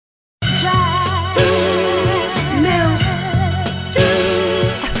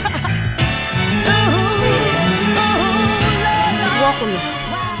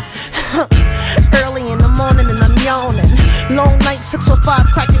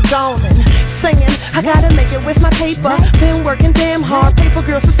605 cracking dawning, singing, I gotta make it, where's my paper? Been working damn hard, paper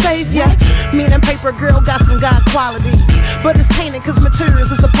girl's a savior. Meaning paper girl got some God qualities, but it's tainted cause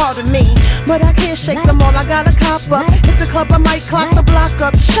materials is a part of me. But I can't shake them all, I gotta cop up. Hit the club, I might clock the block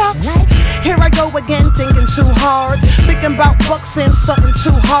up. Shucks, here I go again, thinking too hard. Thinking about bucks and stunting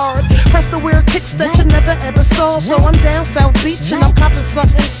too hard. Press the weird kicks that you never ever saw. So I'm down South Beach and I'm copping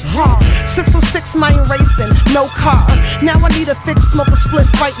something hard. 606 mine racing, no car. Now I need a fix, smoke a split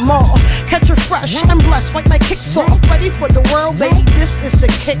right more. Catch a fresh, I'm blessed, wipe my kicks off. Ready for the world, baby, this is the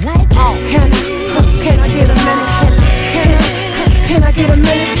kick off. Can I get a minute? Can I get a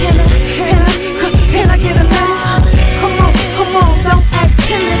minute? Can I get a minute? Come on, don't act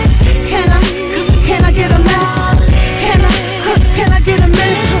timid. Can I get a minute? Can I get a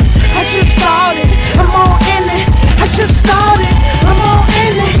minute? I just started, I'm all in it. I just started, I'm all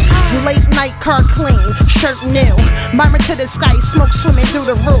in it. Late night car clean, shirt new. Mama to the sky, smoke swimming through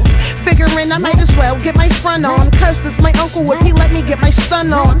the roof. Figuring I might as well get my front on, cause this my uncle if he let me get my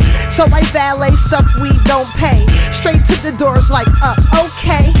stun on. So I valet stuff we don't pay. Straight to the doors like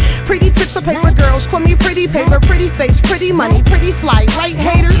okay. Pretty pics of paper girls, call me pretty paper, pretty face, pretty money, pretty fly, right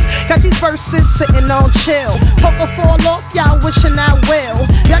haters? Got these verses sitting on chill. Poker fall off, y'all wishing I will.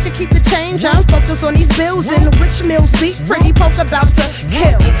 Y'all can keep the change, I'm focused on these bills and which meals beat pretty poker about to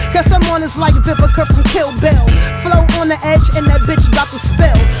kill. Guess I'm on this like Vivica from Kill Bill. Flow on the edge and that bitch about to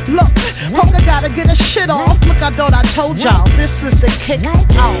spill. Look, poker gotta get a shit off. Look, I thought I told y'all, this is the kick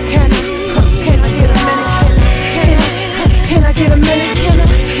off. Can I get a minute? Can I get a minute?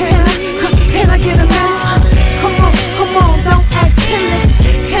 Can I get a minute?